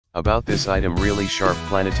About this item, really sharp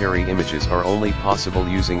planetary images are only possible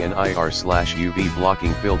using an IR/UV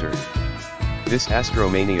blocking filter. This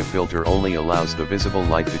Astromania filter only allows the visible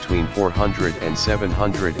light between 400 and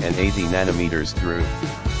 780 nanometers through.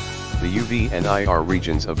 The UV and IR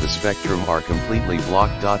regions of the spectrum are completely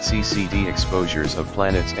blocked. CCD exposures of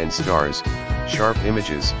planets and stars, sharp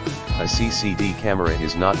images. A CCD camera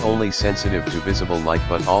is not only sensitive to visible light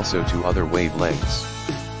but also to other wavelengths.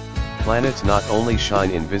 Planets not only shine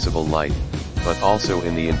in visible light, but also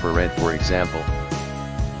in the infrared, for example.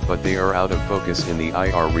 But they are out of focus in the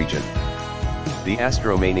IR region. The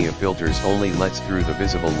Astromania filters only lets through the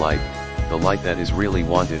visible light, the light that is really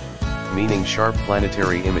wanted, meaning sharp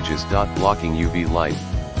planetary images. Blocking UV light,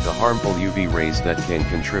 the harmful UV rays that can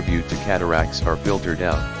contribute to cataracts are filtered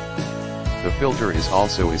out. The filter is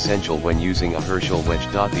also essential when using a Herschel wedge.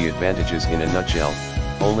 The advantages in a nutshell: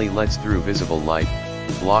 only lets through visible light,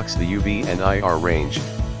 blocks the UV and IR range,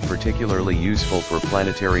 particularly useful for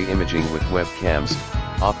planetary imaging with webcams,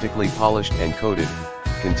 optically polished and coated,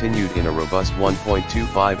 continued in a robust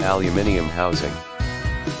 1.25 aluminium housing.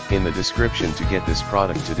 In the description to get this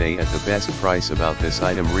product today at the best price. About this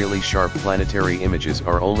item: really sharp planetary images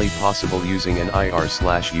are only possible using an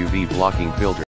IR/UV blocking filter.